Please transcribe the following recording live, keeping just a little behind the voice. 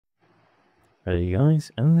Alright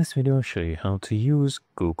guys, in this video I'll show you how to use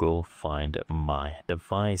Google Find My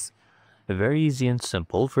Device. Very easy and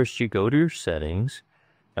simple. First you go to your settings,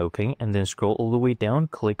 okay, and then scroll all the way down,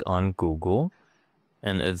 click on Google,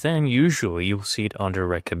 and then usually you'll see it under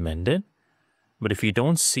recommended. But if you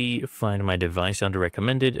don't see Find My Device under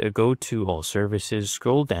recommended, go to all services,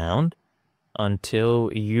 scroll down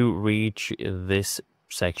until you reach this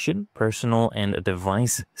section, personal and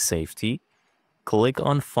device safety. Click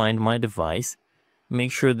on Find My Device.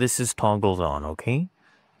 Make sure this is toggled on, okay?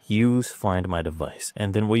 Use Find My Device.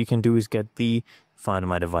 And then what you can do is get the Find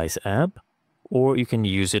My Device app, or you can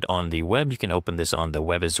use it on the web. You can open this on the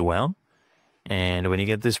web as well. And when you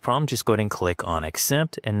get this prompt, just go ahead and click on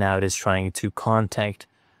Accept. And now it is trying to contact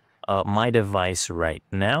my device right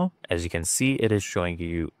now. As you can see, it is showing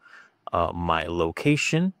you my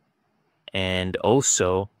location, and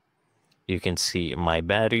also you can see my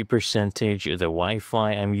battery percentage, the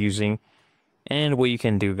Wi-Fi I'm using, and what you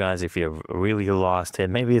can do, guys, if you're really lost it,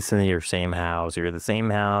 maybe it's in your same house, you're in the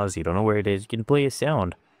same house, you don't know where it is, you can play a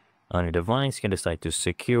sound on your device. You can decide to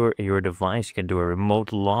secure your device. You can do a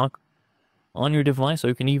remote lock on your device, or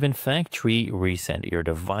you can even factory reset your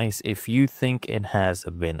device if you think it has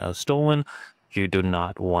been stolen. You do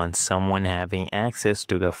not want someone having access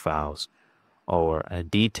to the files or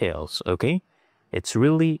details, okay? It's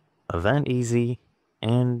really that easy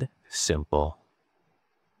and simple.